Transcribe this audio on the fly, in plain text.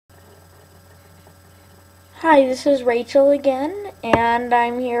Hi, this is Rachel again, and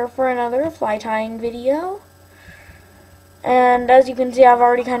I'm here for another fly tying video. And as you can see, I've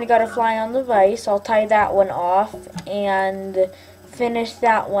already kind of got a fly on the vise. I'll tie that one off and finish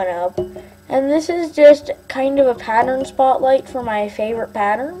that one up. And this is just kind of a pattern spotlight for my favorite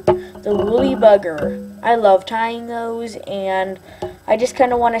pattern, the Woolly Bugger. I love tying those, and I just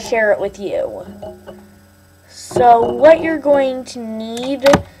kind of want to share it with you. So what you're going to need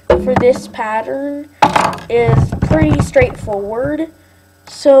for this pattern is pretty straightforward.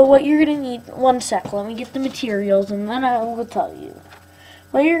 So what you're going to need, one sec, let me get the materials and then I will tell you.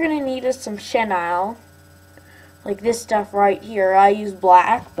 What you're going to need is some chenille, like this stuff right here. I use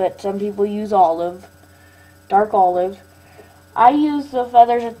black, but some people use olive, dark olive. I use the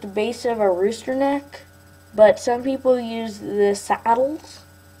feathers at the base of a rooster neck, but some people use the saddles.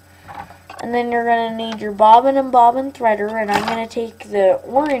 And then you're going to need your bobbin and bobbin threader, and I'm going to take the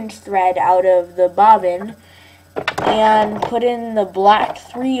orange thread out of the bobbin and put in the black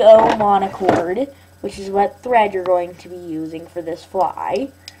 3/0 monocord, which is what thread you're going to be using for this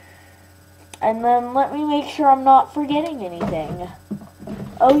fly. And then let me make sure I'm not forgetting anything.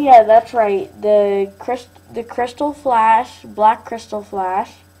 Oh yeah, that's right, the crystal flash, black crystal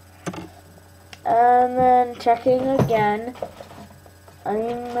flash. And then checking again,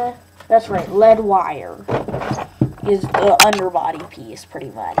 that's right, lead wire is the underbody piece, pretty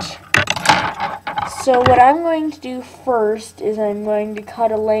much. So what I'm going to do first is I'm going to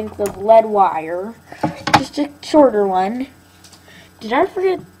cut a length of lead wire, just a shorter one. Did I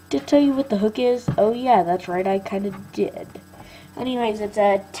forget to tell you what the hook is? Oh yeah, that's right, I kind of did. Anyways, it's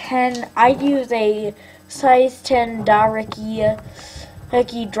a 10, I use a size 10 Dariki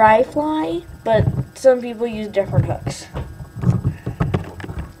dry fly, but some people use different hooks.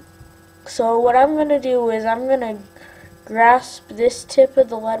 So what I'm going to do is I'm going to grasp this tip of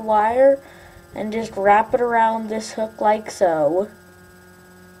the lead wire and just wrap it around this hook like so.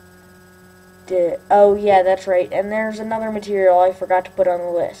 Oh yeah, that's right. And there's another material I forgot to put on the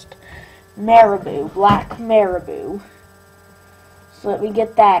list. Marabou, black marabou. So let me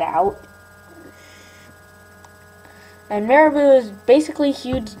get that out. And marabou is basically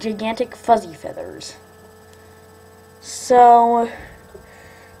huge, gigantic, fuzzy feathers. So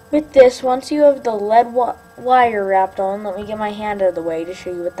with this, once you have the lead wire wrapped on, let me get my hand out of the way to show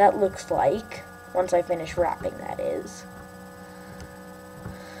you what that looks like. Once I finish wrapping, that is.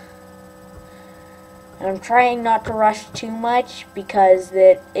 And I'm trying not to rush too much because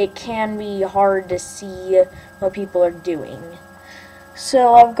it can be hard to see what people are doing.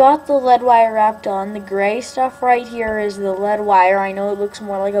 So I've got the lead wire wrapped on. The gray stuff right here is the lead wire. I know it looks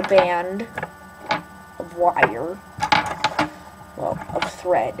more like a band of wire. Well, of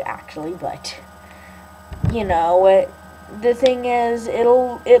thread actually, but you know, the thing is, it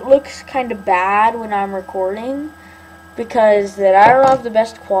looks kind of bad when I'm recording because I don't have the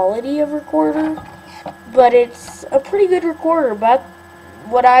best quality of recorder, but it's a pretty good recorder, but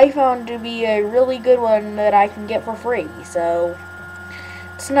what I found to be a really good one that I can get for free, so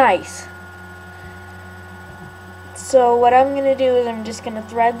it's nice. So what I'm going to do is I'm just going to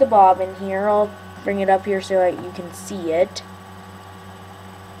thread the bobbin here. I'll bring it up here so that you can see it.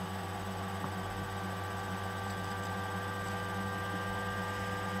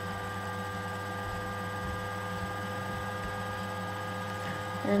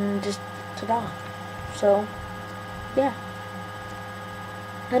 And just ta-da. So, yeah.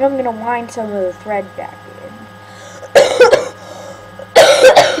 Then I'm going to wind some of the thread back in.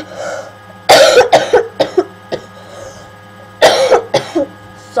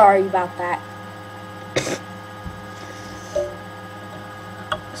 Sorry about that.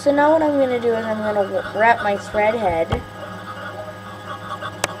 So now what I'm going to do is I'm going to wrap my thread head.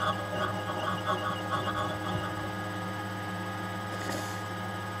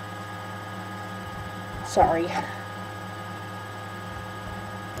 Sorry.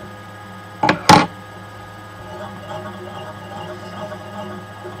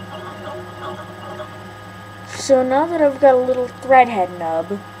 So now that I've got a little thread head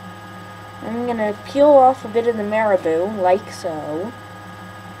nub, I'm going to peel off a bit of the marabou, like so.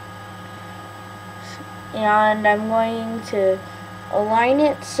 And I'm going to align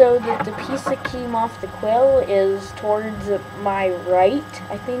it so that the piece that came off the quill is towards my right,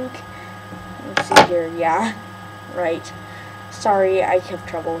 I think. Let's see here, yeah, right. Sorry, I have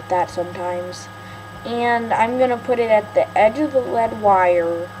trouble with that sometimes. And I'm going to put it at the edge of the lead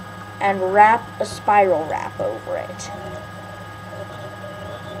wire and wrap a spiral wrap over it.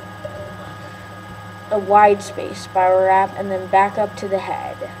 A wide space spiral wrap, and then back up to the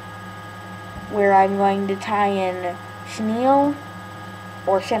head, where I'm going to tie in chenille,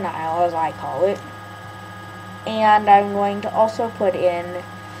 or chenille as I call it. And I'm going to also put in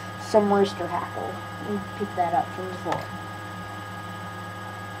some rooster hackle. Let me pick that up from the floor.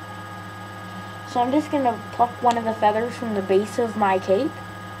 So I'm just going to pluck one of the feathers from the base of my cape,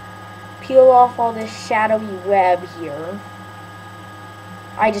 peel off all this shadowy web here.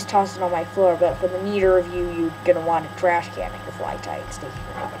 I just tossed it on my floor, but for the neater view, you're going to want a trash can in your fly tying station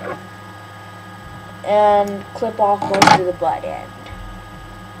over there. And clip off most of the butt end.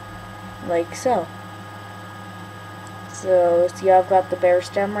 Like so. So, see how I've got the bare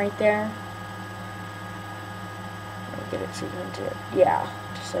stem right there? Let me get it so you can see it. Yeah,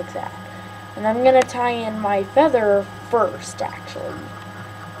 just like that. And I'm going to tie in my feather first, actually.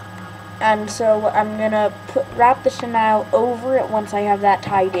 And so I'm going to wrap the chenille over it once I have that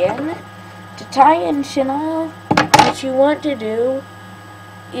tied in. To tie in chenille, what you want to do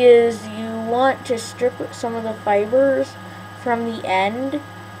is you want to strip some of the fibers from the end,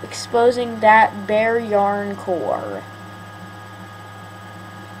 exposing that bare yarn core.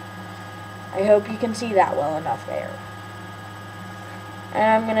 I hope you can see that well enough there. And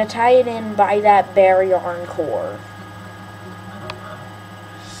I'm going to tie it in by that bare yarn core.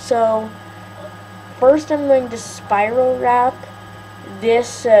 So, first I'm going to spiral wrap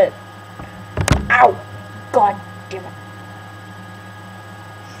this, ow! God damn it.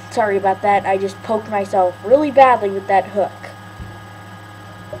 Sorry about that, I just poked myself really badly with that hook.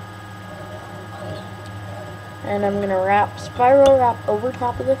 And I'm going to spiral wrap over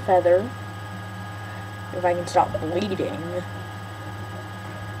top of the feather, if I can stop bleeding.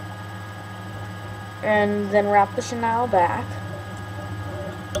 And then wrap the chenille back.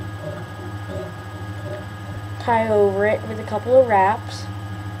 Tie over it with a couple of wraps.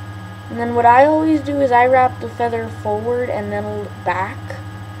 And then what I always do is I wrap the feather forward and then back.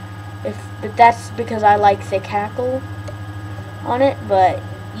 But that's because I like thick hackle on it, but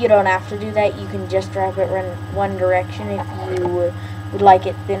you don't have to do that. You can just wrap it in one direction if you would like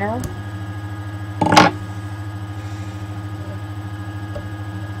it thinner.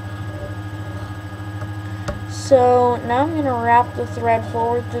 So now I'm going to wrap the thread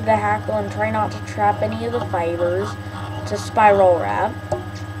forward through the hackle and try not to trap any of the fibers to spiral wrap.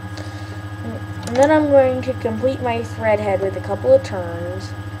 And then I'm going to complete my thread head with a couple of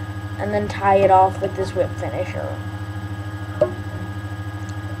turns and then tie it off with this whip finisher.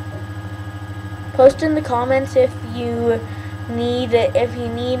 Post in the comments if you need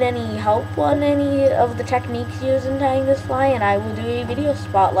any help on any of the techniques used in tying this fly, and I will do a video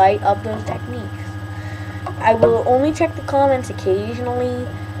spotlight of those techniques. I will only check the comments occasionally,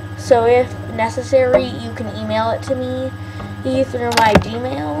 so if necessary, you can email it to me through my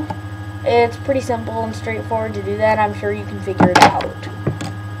Gmail. It's pretty simple and straightforward to do that. I'm sure you can figure it out.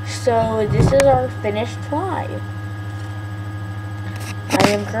 So this is our finished fly. I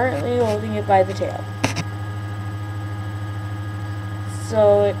am currently holding it by the tail.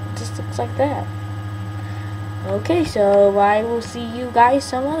 So it just looks like that. Okay, so I will see you guys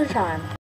some other time.